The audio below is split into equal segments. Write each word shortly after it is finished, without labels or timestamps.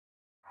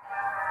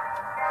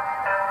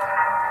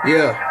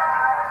Yeah.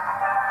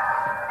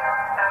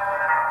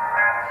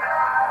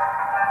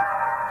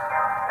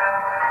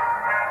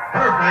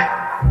 Perfect.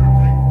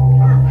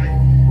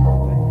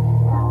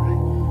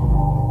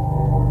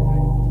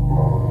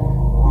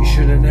 You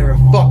should have never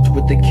fucked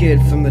with the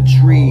kid from the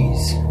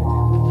trees.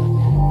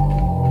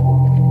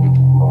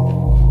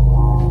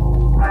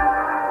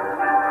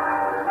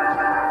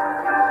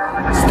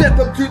 Step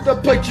up to the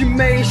plate you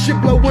made, shit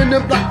blowing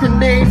up like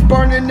grenades,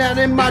 burning out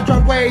in my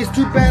driveways.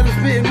 Too bad I'm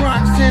spitting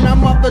rocks and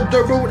I'm off the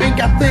dirt road, ain't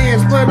got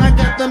fans, but I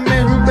got the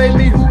man who made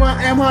me who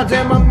I am. Hot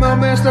damn, I'm a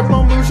man, step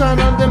on moonshine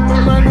on the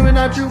moonlight, doing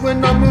out you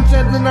when I'm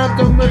moonshine, and I'm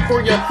doing it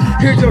for you.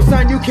 Here's your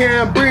sign, you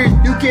can't breathe,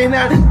 you can't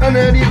have it,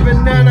 not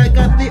even that. I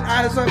got the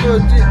eyes of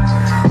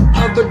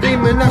a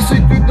demon, I see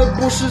through the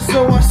bushes,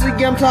 so I see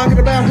I'm talking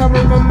about how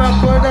I'm my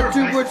mouth, but I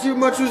do what too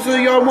much, so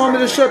y'all want me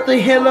to shut the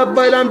hell up,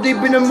 but I'm deep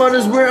in the mud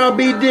is where I'll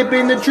be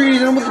dipping the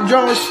trees and with the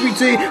jar of sweet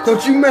tea. Don't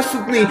you mess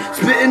with me,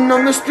 spitting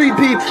on the street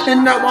peep,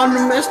 and now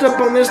I'm messed up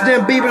on this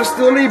damn beat, but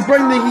still they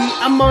bring the heat.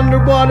 I'm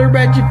underwater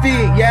at your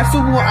feet, yeah, so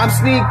what? I'm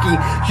sneaky.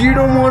 You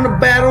don't want to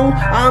battle?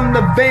 I'm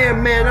the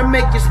van man. I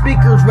make your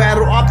speakers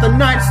rattle off the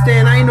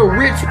nightstand. I ain't no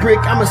rich prick,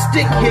 I'm a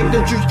stick hit.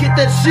 Don't you get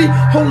that shit?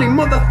 Holy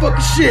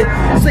motherfucking shit.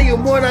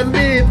 Saying what I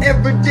live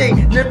every day,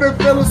 never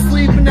fell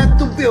asleep and at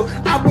the wheel.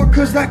 I work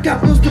cause I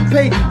got bills to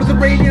pay, but the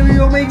radio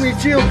you'll make me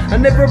chill. I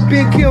never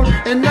been killed,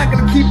 and I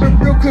gotta keep it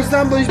real cause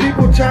I'm these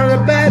people trying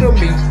to battle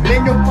me.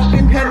 Man, you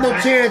fucking have no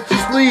chance,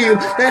 just leave.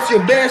 That's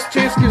your best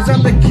chance cause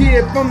I'm the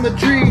kid from the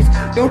trees.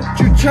 Don't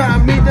you try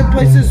me, the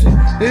places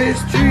is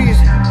trees.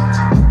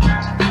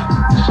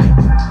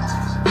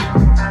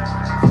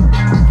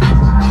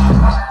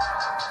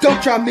 Don't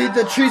try me,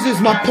 the trees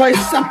is my place.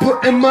 I'm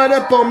putting mud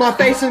up on my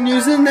face and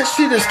using that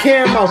shit as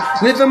camo.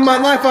 Living my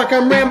life like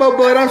I'm Rambo,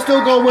 but I'm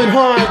still going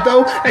hard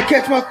though. And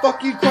catch my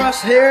fucking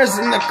crosshairs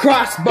in the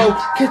crossbow.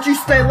 Can't you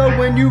stay low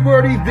when you've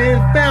already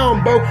been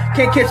found, bro?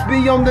 Can't catch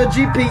me on the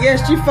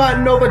GPS, you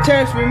fighting over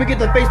tanks. When we get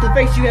to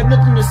face, you have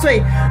nothing to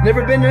say.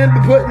 Never been in,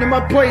 but putting in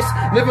my place.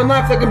 Living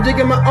life like I'm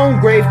digging my own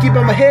grave.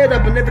 Keeping my head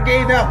up and never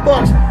gave out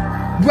fucks.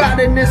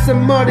 Riding in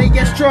some muddy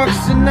ass trucks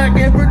and I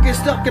never get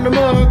stuck in the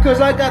mud cause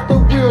I got the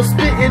wheels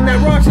spitting that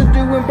rocks and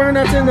doing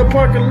burnouts in the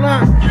parking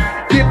lot.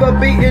 Give a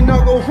beat and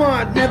I'll go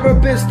hard, never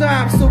been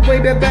stopped, so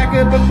way back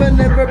up but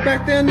never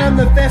back then. I'm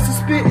the fastest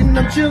spitting,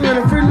 I'm chilling,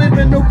 I'm free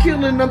living, no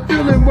killing, I'm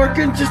feeling,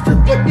 working just to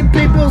fucking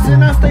pay bills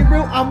and I stay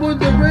real. I'm with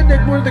the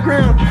redneck, with the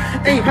ground,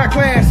 ain't high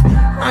class.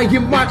 I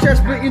hear my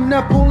chest beating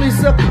up,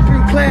 police up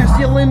in class,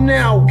 yelling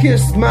now,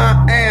 kiss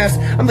my ass.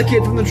 I'm the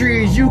kid from the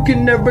trees, you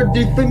can never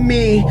defeat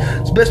me.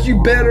 It's best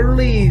you better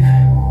leave.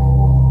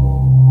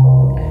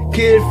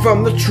 Kid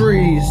from the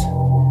trees.